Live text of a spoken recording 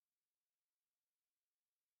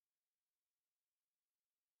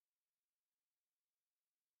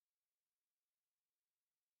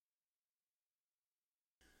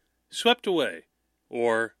Swept Away,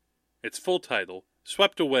 or its full title,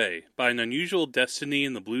 Swept Away by an Unusual Destiny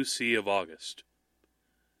in the Blue Sea of August.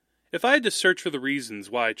 If I had to search for the reasons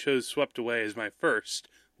why I chose Swept Away as my first,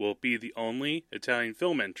 will it be the only Italian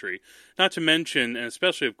film entry, not to mention, and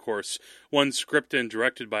especially of course, one scripted and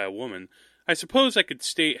directed by a woman, I suppose I could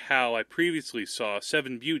state how I previously saw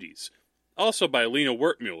Seven Beauties, also by Lena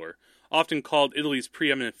Wertmuller, often called Italy's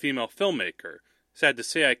preeminent female filmmaker. Sad to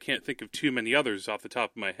say I can't think of too many others off the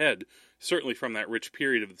top of my head, certainly from that rich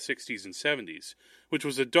period of the 60s and 70s, which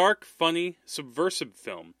was a dark, funny, subversive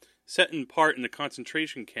film, set in part in a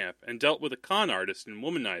concentration camp, and dealt with a con artist and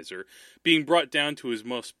womanizer being brought down to his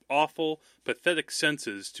most awful, pathetic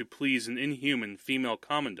senses to please an inhuman female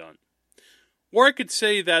commandant. Or I could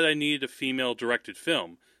say that I needed a female-directed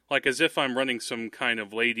film, like as if I'm running some kind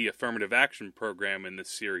of lady affirmative action program in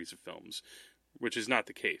this series of films, which is not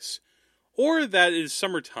the case. Or that it is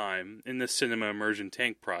summertime in the Cinema Immersion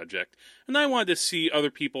Tank project, and I wanted to see other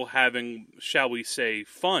people having, shall we say,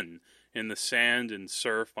 fun in the sand and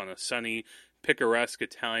surf on a sunny, picaresque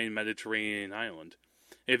Italian Mediterranean island.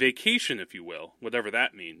 A vacation, if you will, whatever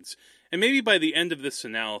that means. And maybe by the end of this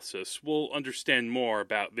analysis, we'll understand more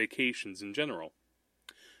about vacations in general.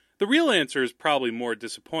 The real answer is probably more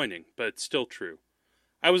disappointing, but it's still true.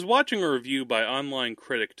 I was watching a review by online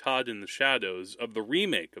critic Todd in the Shadows of the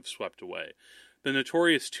remake of Swept Away, the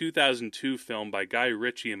notorious 2002 film by Guy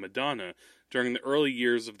Ritchie and Madonna during the early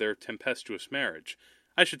years of their tempestuous marriage.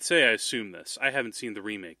 I should say I assume this. I haven't seen the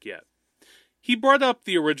remake yet. He brought up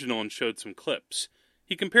the original and showed some clips.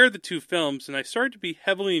 He compared the two films, and I started to be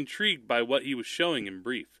heavily intrigued by what he was showing in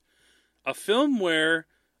brief. A film where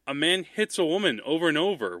a man hits a woman over and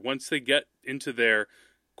over once they get into their,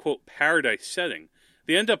 quote, paradise setting.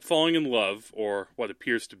 They end up falling in love, or what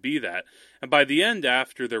appears to be that, and by the end,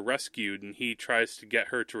 after they're rescued and he tries to get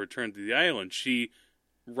her to return to the island, she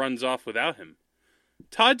runs off without him.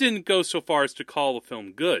 Todd didn't go so far as to call the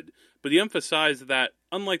film good, but he emphasized that,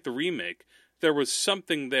 unlike the remake, there was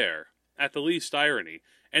something there, at the least irony,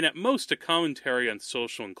 and at most a commentary on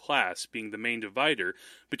social and class being the main divider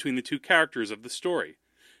between the two characters of the story.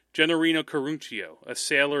 Gennarino Caruncio, a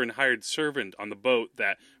sailor and hired servant on the boat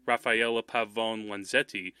that Raffaella Pavone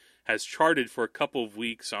Lanzetti has charted for a couple of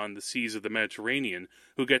weeks on the seas of the Mediterranean,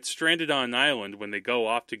 who gets stranded on an island when they go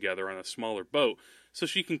off together on a smaller boat, so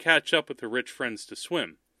she can catch up with her rich friends to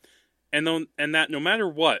swim. And that no matter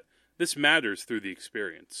what, this matters through the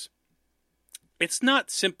experience. It's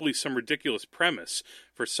not simply some ridiculous premise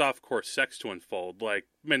for softcore sex to unfold, like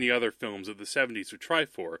many other films of the 70s would try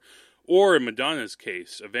for, or in Madonna's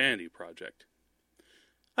case, a vanity project.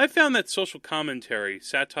 I found that social commentary,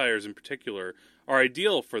 satires in particular, are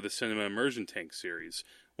ideal for the Cinema Immersion Tank series,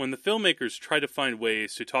 when the filmmakers try to find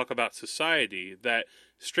ways to talk about society that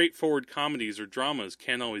straightforward comedies or dramas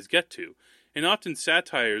can't always get to, and often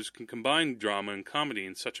satires can combine drama and comedy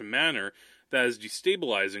in such a manner that is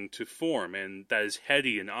destabilizing to form, and that is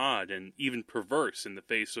heady and odd, and even perverse in the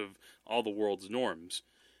face of all the world's norms.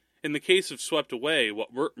 In the case of Swept Away,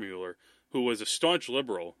 what Wertmuller, who was a staunch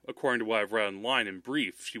liberal, according to what I've read online in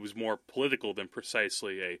brief, she was more political than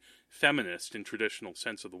precisely a feminist in traditional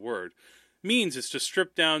sense of the word, means is to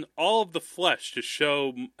strip down all of the flesh to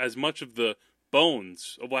show as much of the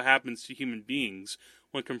bones of what happens to human beings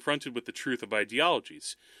when confronted with the truth of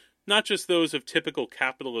ideologies. Not just those of typical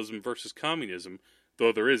capitalism versus communism,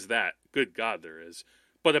 though there is that, good God there is,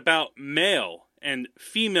 but about male and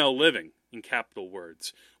female living, in capital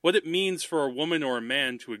words, what it means for a woman or a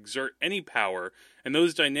man to exert any power, and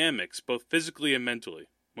those dynamics, both physically and mentally,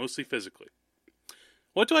 mostly physically.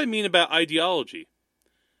 What do I mean about ideology?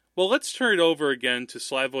 Well, let's turn it over again to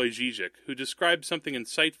Slavoj Žižek, who described something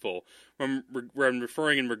insightful when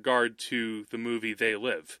referring in regard to the movie They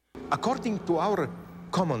Live. According to our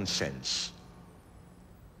common sense,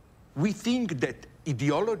 we think that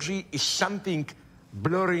ideology is something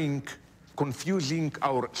blurring, confusing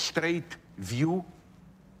our straight view.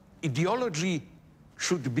 Ideology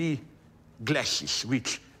should be glasses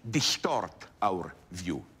which distort our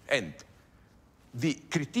view. And the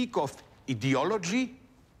critique of ideology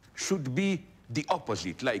should be the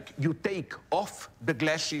opposite, like you take off the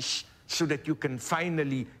glasses so that you can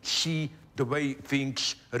finally see the way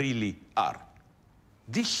things really are.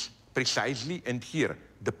 This precisely, and here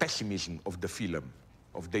the pessimism of the film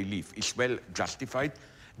of They Live is well justified,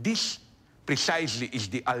 this precisely is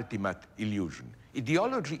the ultimate illusion.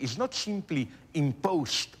 Ideology is not simply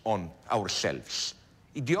imposed on ourselves.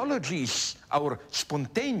 Ideology is our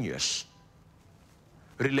spontaneous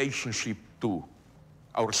relationship to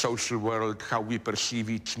our social world, how we perceive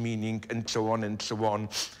its meaning, and so on and so on.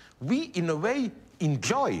 We, in a way,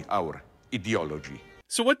 enjoy our ideology.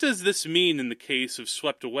 So what does this mean in the case of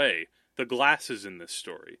Swept Away, the glasses in this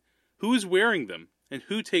story? Who is wearing them, and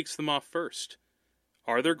who takes them off first?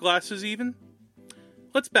 Are there glasses even?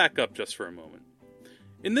 Let's back up just for a moment.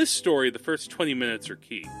 In this story, the first 20 minutes are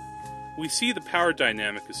key. We see the power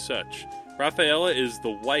dynamic as such. Raffaella is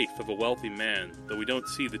the wife of a wealthy man, though we don't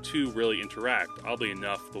see the two really interact. Oddly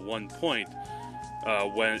enough, the one point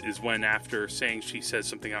when after saying she says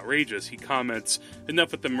something outrageous, he comments,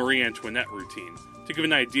 "Enough with the Marie Antoinette routine." To give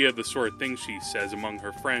an idea of the sort of things she says among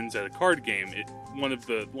her friends at a card game, one of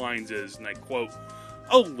the lines is, and I quote,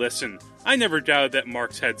 "Oh, listen, I never doubted that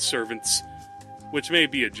Marx had servants," which may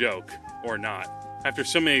be a joke, or not. After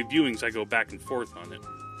so many viewings, I go back and forth on it.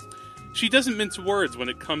 She doesn't mince words when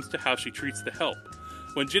it comes to how she treats the help.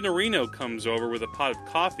 When Gennarino comes over with a pot of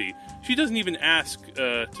coffee, she doesn't even ask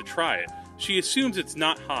to try it. She assumes it's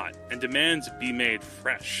not hot and demands it be made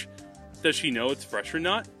fresh. Does she know it's fresh or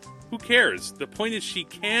not? Who cares? The point is she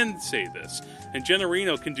can say this, and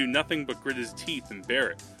Gennarino can do nothing but grit his teeth and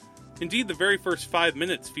bear it. Indeed, the very first 5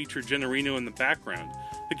 minutes feature Gennarino in the background,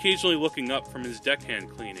 occasionally looking up from his deckhand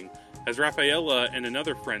cleaning, as Raffaella and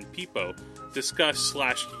another friend, Pippo,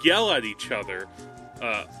 discuss/yell at each other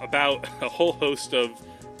about a whole host of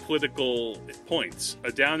political points.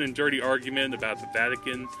 A down and dirty argument about the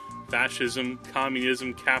Vatican, fascism,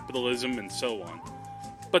 communism, capitalism, and so on.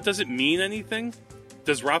 But does it mean anything?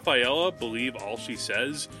 Does Raffaella believe all she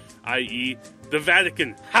says? I.e., the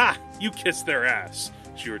Vatican, ha! You kiss their ass,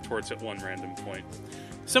 she retorts at one random point.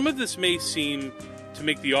 Some of this may seem to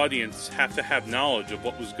make the audience have to have knowledge of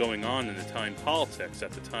what was going on in Italian politics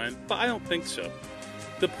at the time, but I don't think so.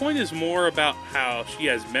 The point is more about how she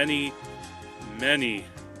has many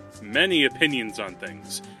opinions on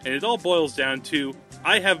things, and it all boils down to,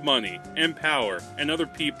 I have money and power, and other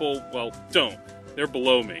people, well, don't. They're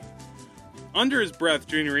below me. Under his breath,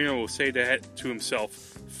 Gennarino will say to himself,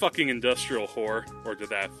 "Fucking industrial whore," or to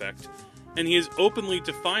that effect, and he is openly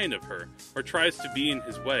defiant of her, or tries to be in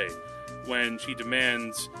his way, when she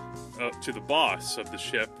demands to the boss of the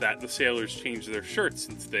ship that the sailors change their shirts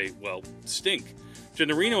since they, well, stink.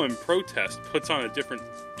 Gennarino, in protest, puts on a different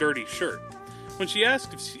dirty shirt. When she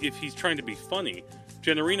asks if he's trying to be funny,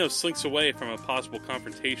 Gennarino slinks away from a possible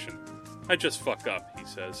confrontation. "I just fuck up," he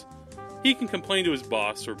says. He can complain to his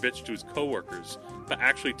boss or bitch to his coworkers, but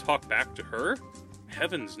actually talk back to her?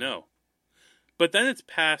 Heavens no. But then it's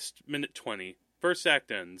past minute 20, first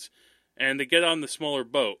act ends, and they get on the smaller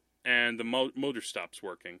boat, and the motor stops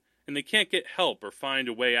working, and they can't get help or find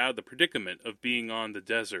a way out of the predicament of being on the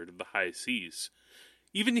desert of the high seas.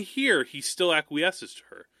 Even here, he still acquiesces to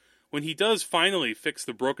her. When he does finally fix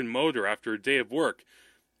the broken motor after a day of work,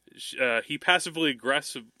 he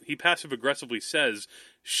passive-aggressively says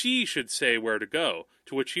she should say where to go,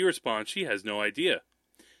 to which he responds she has no idea.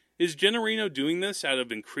 Is Gennarino doing this out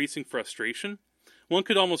of increasing frustration? One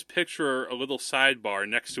could almost picture a little sidebar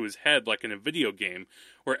next to his head like in a video game,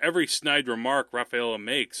 where every snide remark Raffaella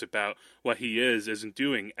makes about what he isn't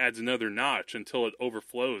doing adds another notch until it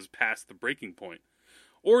overflows past the breaking point.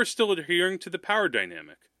 Or still adhering to the power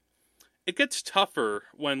dynamic. It gets tougher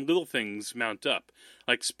when little things mount up,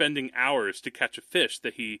 like spending hours to catch a fish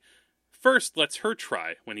that he first lets her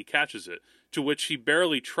try when he catches it, to which she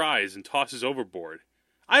barely tries and tosses overboard.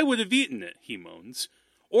 "I would have eaten it," he moans.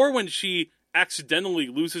 Or when she accidentally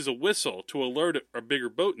loses a whistle to alert a bigger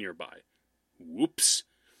boat nearby. Whoops.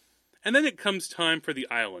 And then it comes time for the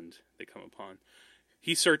island they come upon.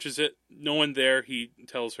 He searches it, no one there, he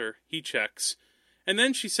tells her, he checks. And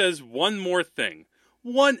then she says one more thing.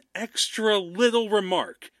 One extra little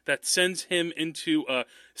remark that sends him into a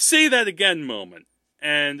 "say that again" moment.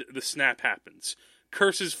 And the snap happens.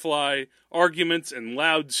 Curses fly, arguments and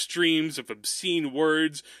loud streams of obscene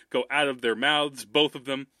words go out of their mouths, both of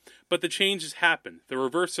them. But the changes happen, the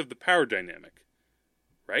reverse of the power dynamic.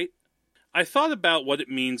 Right? I thought about what it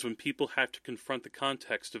means when people have to confront the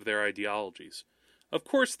context of their ideologies. Of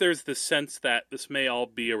course, there's this sense that this may all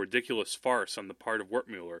be a ridiculous farce on the part of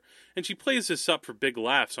Wertmüller, and she plays this up for big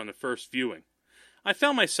laughs on a first viewing. I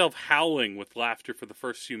found myself howling with laughter for the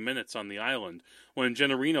first few minutes on the island, when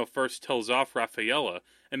Gennarino first tells off Raffaella,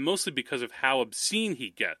 and mostly because of how obscene he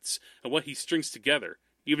gets, and what he strings together.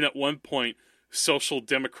 Even at one point, social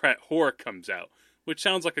democrat whore comes out, which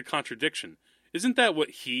sounds like a contradiction. Isn't that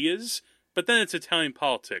what he is? But then it's Italian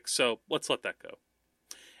politics, so let's let that go.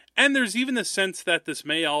 And there's even a sense that this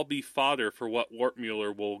may all be fodder for what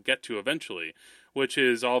Wertmüller will get to eventually, which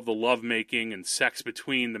is all the lovemaking and sex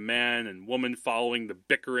between the man and woman following the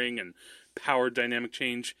bickering and power dynamic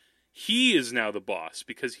change. He is now the boss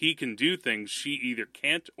because he can do things she either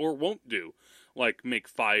can't or won't do, like make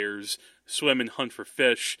fires, swim and hunt for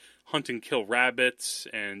fish, hunt and kill rabbits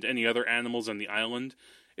and any other animals on the island.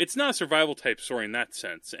 It's not a survival type story in that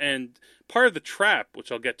sense, and part of the trap,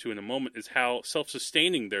 which I'll get to in a moment, is how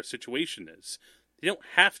self-sustaining their situation is. They don't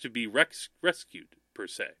have to be rescued, per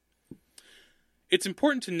se. It's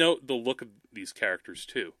important to note the look of these characters,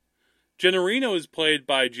 too. Gennarino is played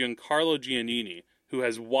by Giancarlo Giannini, who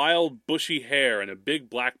has wild, bushy hair and a big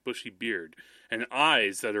black bushy beard, and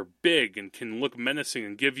eyes that are big and can look menacing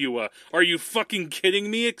and give you a "are you fucking kidding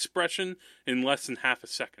me" expression in less than half a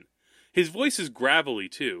second. His voice is gravelly,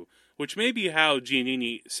 too, which may be how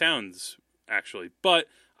Giannini sounds, actually, but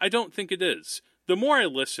I don't think it is. The more I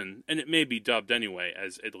listen, and it may be dubbed anyway,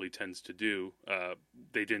 as Italy tends to do,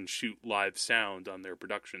 they didn't shoot live sound on their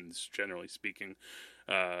productions, generally speaking,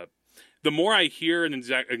 the more I hear an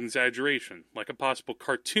exaggeration, like a possible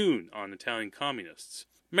cartoon on Italian communists.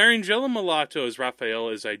 Mariangela Mulatto as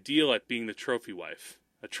Raffaella is ideal at being the trophy wife.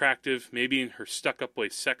 Attractive, maybe in her stuck-up way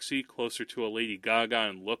sexy, closer to a Lady Gaga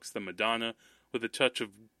in looks than Madonna, with a touch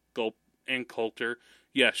of gulp and Coulter.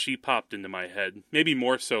 Yeah, she popped into my head. Maybe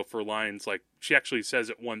more so for lines like she actually says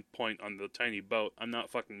at one point on the tiny boat. I'm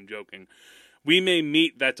not fucking joking. "We may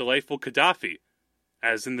meet that delightful Gaddafi,"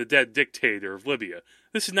 as in the dead dictator of Libya.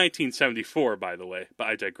 This is 1974, by the way, but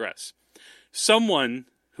I digress. Someone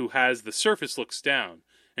who has the surface looks down,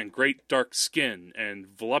 and great dark skin, and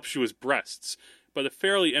voluptuous breasts, but a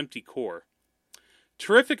fairly empty core.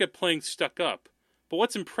 Terrific at playing stuck up, but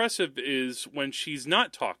what's impressive is when she's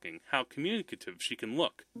not talking, how communicative she can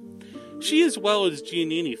look. She, as well as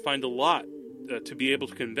Giannini, find a lot to be able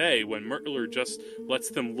to convey when Mertler just lets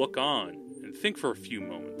them look on and think for a few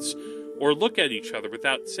moments, or look at each other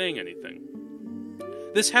without saying anything.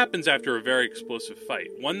 This happens after a very explosive fight,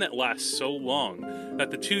 one that lasts so long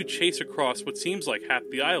that the two chase across what seems like half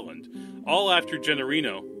the island, all after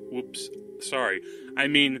Gennarino,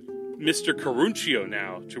 Mr. Caruncio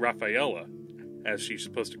now, to Raffaella, as she's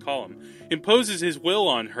supposed to call him, imposes his will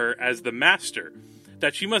on her as the master,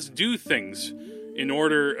 that she must do things in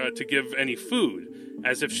order to give any food,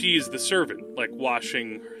 as if she is the servant, like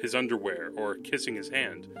washing his underwear or kissing his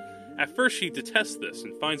hand. At first she detests this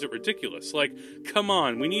and finds it ridiculous, like, come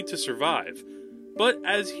on, we need to survive. But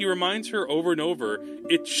as he reminds her over and over,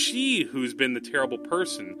 it's she who's been the terrible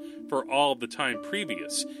person for all the time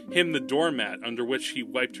previous, him the doormat under which he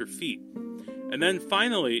wiped her feet. And then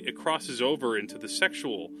finally it crosses over into the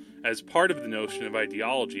sexual as part of the notion of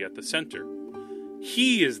ideology at the center.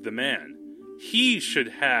 He is the man. He should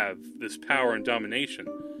have this power and domination.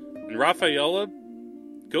 And Raffaella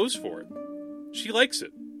goes for it. She likes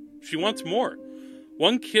it. She wants more.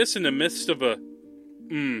 One kiss in the midst of a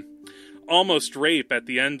almost rape at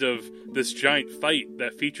the end of this giant fight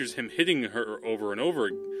that features him hitting her over and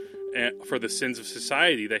over for the sins of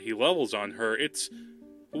society that he levels on her. It's,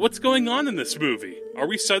 what's going on in this movie? Are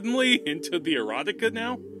we suddenly into the erotica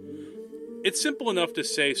now? It's simple enough to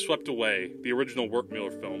say Swept Away, the original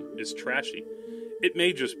Wertmüller film, is trashy. It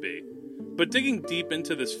may just be. But digging deep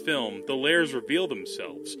into this film, the layers reveal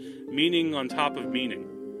themselves, meaning on top of meaning.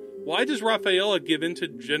 Why does Raffaella give in to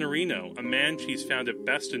Gennarino, a man she's found at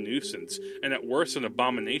best a nuisance, and at worst an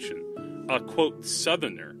abomination? A, quote,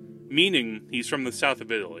 southerner, meaning he's from the south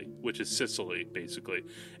of Italy, which is Sicily, basically,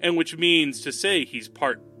 and which means to say he's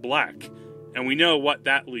part black. And we know what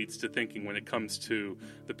that leads to thinking when it comes to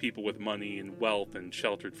the people with money and wealth and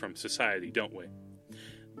sheltered from society, don't we?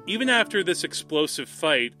 Even after this explosive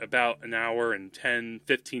fight, about an hour and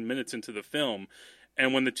 10-15 minutes into the film,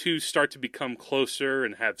 and when the two start to become closer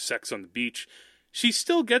and have sex on the beach, she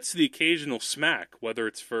still gets the occasional smack, whether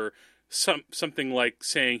it's for something like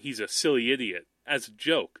saying he's a silly idiot, as a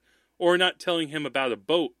joke, or not telling him about a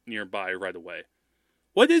boat nearby right away.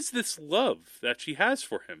 What is this love that she has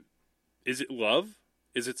for him? Is it love?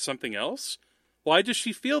 Is it something else? Why does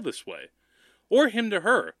she feel this way? Or him to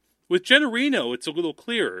her? With Gennarino, it's a little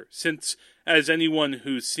clearer, since, as anyone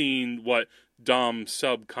who's seen what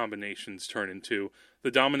dom-sub combinations turn into,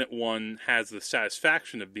 the dominant one has the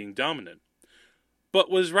satisfaction of being dominant. But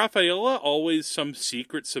was Raffaella always some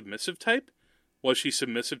secret submissive type? Was she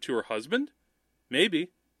submissive to her husband? Maybe.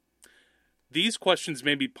 These questions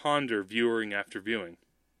may be pondered viewing after viewing.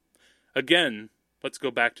 Again, let's go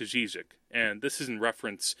back to Zizek, and this is in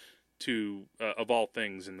reference to, of all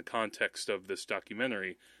things, in the context of this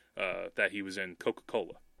documentary that he was in,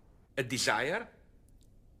 Coca-Cola. A desire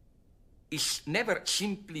is never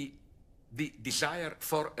simply the desire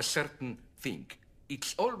for a certain thing.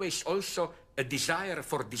 It's always also a desire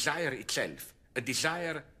for desire itself, a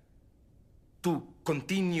desire to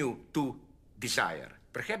continue to desire.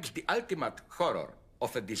 Perhaps the ultimate horror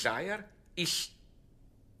of a desire is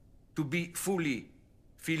to be fully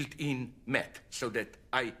filled in, met, so that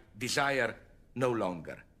I desire no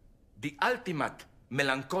longer. The ultimate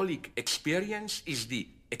melancholic experience is the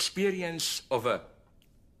experience of a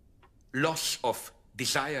loss of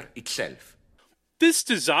desire itself. This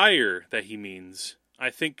desire that he means,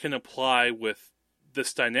 I think, can apply with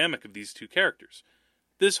this dynamic of these two characters.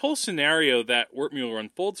 This whole scenario that Wertmuller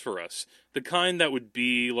unfolds for us, the kind that would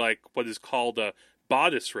be like what is called a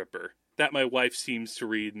bodice ripper, that my wife seems to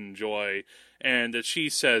read and enjoy, and that she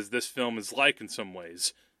says this film is like in some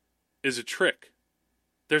ways, is a trick.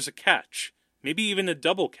 There's a catch, maybe even a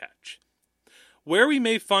double catch. Where we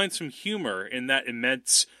may find some humor in that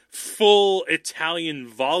immense, full Italian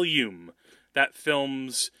volume that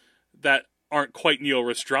films that aren't quite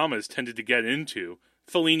neo-Russ dramas tended to get into,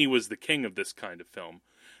 Fellini was the king of this kind of film.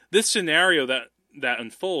 This scenario that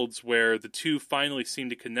unfolds where the two finally seem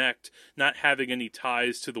to connect, not having any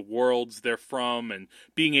ties to the worlds they're from, and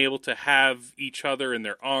being able to have each other in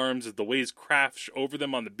their arms as the waves crash over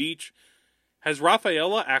them on the beach. Has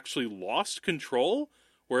Raffaella actually lost control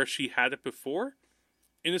where she had it before?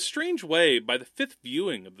 In a strange way, by the fifth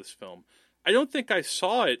viewing of this film, I don't think I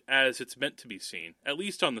saw it as it's meant to be seen, at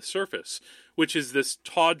least on the surface, which is this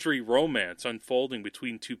tawdry romance unfolding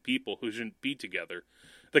between two people who shouldn't be together.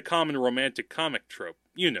 The common romantic comic trope,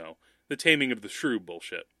 you know, the taming of the shrew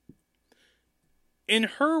bullshit. In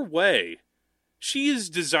her way, she is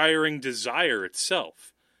desiring desire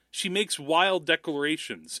itself. She makes wild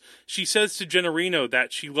declarations. She says to Gennarino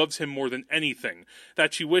that she loves him more than anything,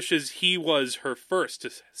 that she wishes he was her first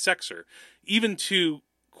to sex her, even to,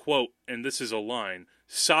 quote, and this is a line,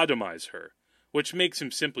 sodomize her, which makes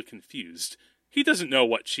him simply confused. He doesn't know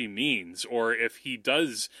what she means, or if he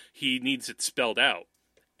does, he needs it spelled out.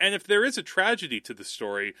 And if there is a tragedy to the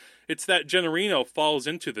story, it's that Gennarino falls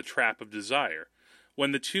into the trap of desire.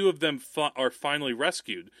 When the two of them are finally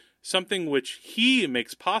rescued, something which he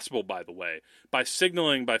makes possible, by the way, by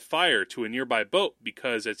signaling by fire to a nearby boat,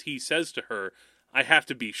 because, as he says to her, I have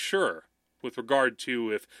to be sure, with regard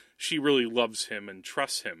to if she really loves him and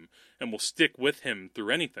trusts him, and will stick with him through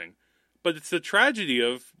anything. But it's the tragedy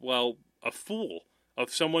of, well, a fool, of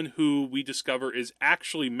someone who we discover is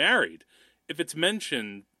actually married. If it's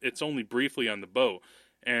mentioned, it's only briefly on the boat,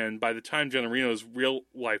 and by the time Gennarino's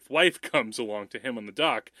real-life wife comes along to him on the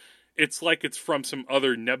dock, it's like it's from some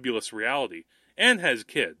other nebulous reality, and has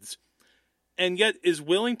kids, and yet is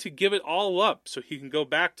willing to give it all up so he can go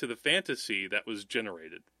back to the fantasy that was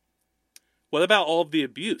generated. What about all of the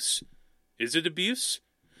abuse? Is it abuse?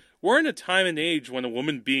 We're in a time and age when a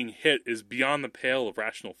woman being hit is beyond the pale of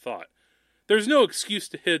rational thought. There's no excuse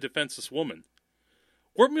to hit a defenseless woman.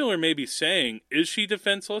 Wertmuller may be saying, is she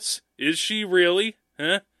defenseless? Is she really?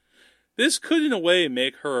 This could in a way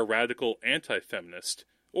make her a radical anti-feminist.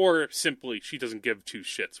 Or simply, she doesn't give two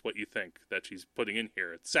shits what you think that she's putting in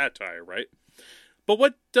here. It's satire, right? But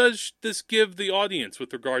what does this give the audience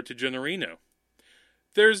with regard to Gennarino?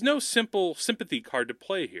 There's no simple sympathy card to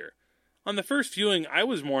play here. On the first viewing, I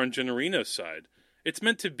was more on Gennarino's side. It's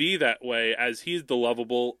meant to be that way as he's the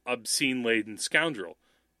lovable, obscene-laden scoundrel.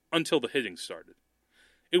 Until the hitting started.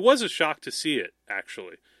 It was a shock to see it,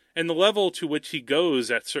 actually, and the level to which he goes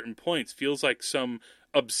at certain points feels like some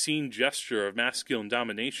obscene gesture of masculine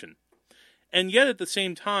domination. And yet, at the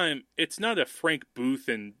same time, it's not a Frank Booth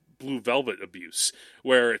and Blue Velvet abuse,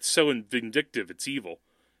 where it's so vindictive it's evil.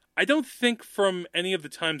 I don't think from any of the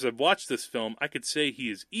times I've watched this film I could say he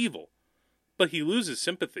is evil, but he loses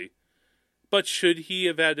sympathy. But should he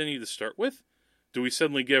have had any to start with? Do we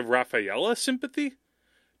suddenly give Raffaella sympathy?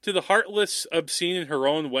 To the heartless, obscene in her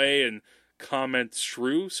own way, and comment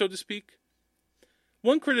shrew, so to speak?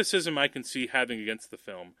 One criticism I can see having against the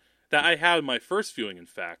film, that I had in my first viewing in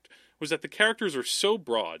fact, was that the characters are so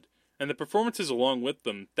broad, and the performances along with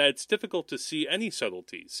them, that it's difficult to see any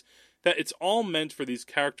subtleties, that it's all meant for these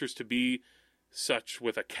characters to be such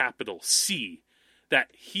with a capital C, that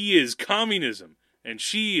he is communism, and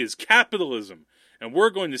she is capitalism, and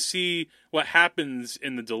we're going to see what happens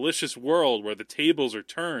in the delicious world where the tables are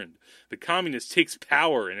turned. The communist takes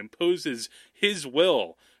power and imposes his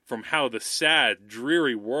will from how the sad,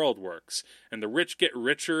 dreary world works, and the rich get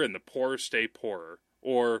richer and the poor stay poorer.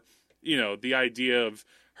 Or, the idea of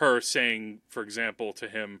her saying, for example, to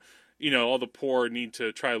him, all the poor need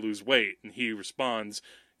to try to lose weight, and he responds,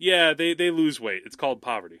 yeah, they lose weight. It's called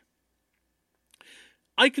poverty.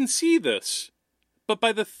 I can see this. But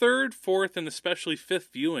by the third, fourth, and especially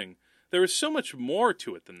fifth viewing, there is so much more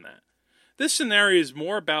to it than that. This scenario is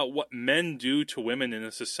more about what men do to women in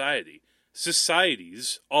a society.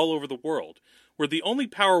 Societies all over the world, where the only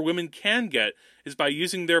power women can get is by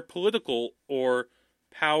using their political or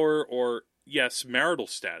power or yes, marital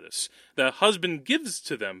status, that a husband gives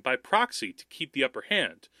to them by proxy to keep the upper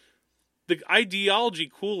hand. The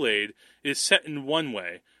ideology Kool-Aid is set in one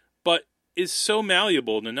way, but is so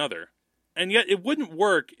malleable in another. And yet it wouldn't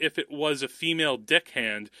work if it was a female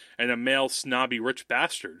deckhand and a male snobby rich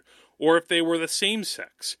bastard, or if they were the same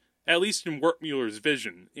sex, at least in Wertmüller's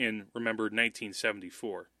vision in, remember,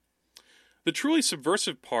 1974. The truly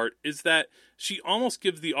subversive part is that she almost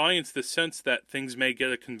gives the audience the sense that things may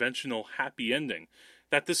get a conventional happy ending,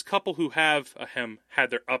 that this couple who have, had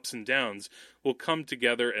their ups and downs, will come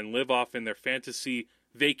together and live off in their fantasy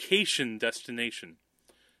vacation destination.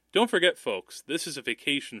 Don't forget, folks, this is a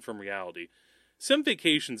vacation from reality. Some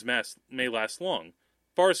vacations may last long.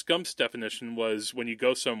 Forrest Gump's definition was when you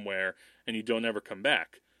go somewhere and you don't ever come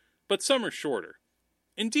back. But some are shorter.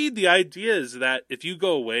 Indeed, the idea is that if you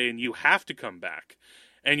go away and you have to come back,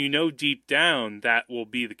 and you know deep down that will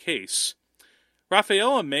be the case.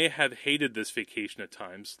 Raffaella may have hated this vacation at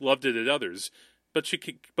times, loved it at others, but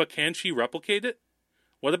can she replicate it?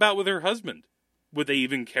 What about with her husband? Would they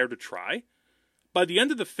even care to try? By the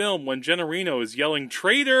end of the film, when Gennarino is yelling,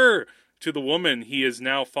 "Traitor!" to the woman he has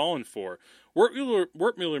now fallen for,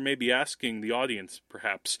 Wertmüller may be asking the audience,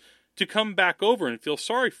 perhaps, to come back over and feel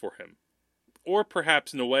sorry for him. Or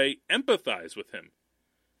perhaps, in a way, empathize with him.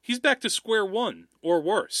 He's back to square one, or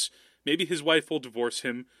worse. Maybe his wife will divorce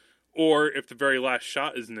him, or if the very last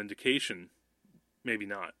shot is an indication, maybe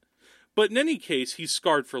not. But in any case, he's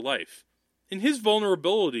scarred for life. In his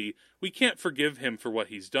vulnerability, we can't forgive him for what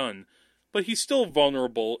he's done, but he's still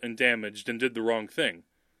vulnerable and damaged and did the wrong thing,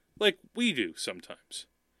 like we do sometimes.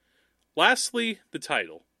 Lastly, the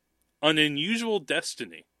title, An Unusual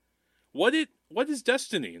Destiny. What is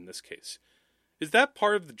destiny in this case? Is that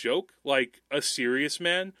part of the joke, like A Serious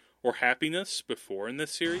Man or Happiness before in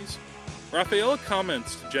this series? Raffaella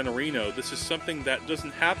comments to Gennarino this is something that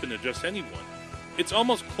doesn't happen to just anyone. It's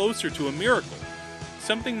almost closer to a miracle,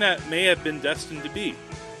 something that may have been destined to be.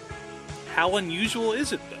 How unusual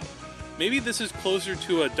is it, though? Maybe this is closer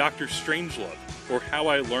to a Dr. Strangelove, or How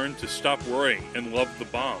I Learned to Stop Worrying and Love the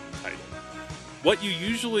Bomb title. What you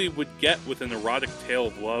usually would get with an erotic tale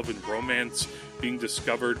of love and romance being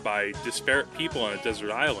discovered by disparate people on a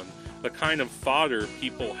desert island, the kind of fodder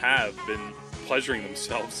people have been pleasuring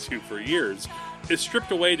themselves to for years, is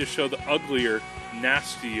stripped away to show the uglier,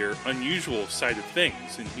 nastier, unusual side of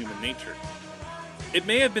things in human nature. It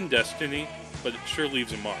may have been destiny, but it sure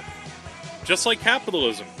leaves a mark. Just like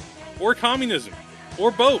capitalism, or communism, or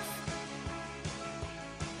both.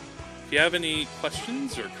 If you have any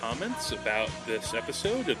questions or comments about this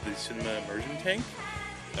episode of the Cinema Immersion Tank,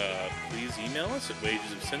 please email us at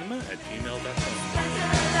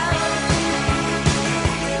wagesofcinema@gmail.com.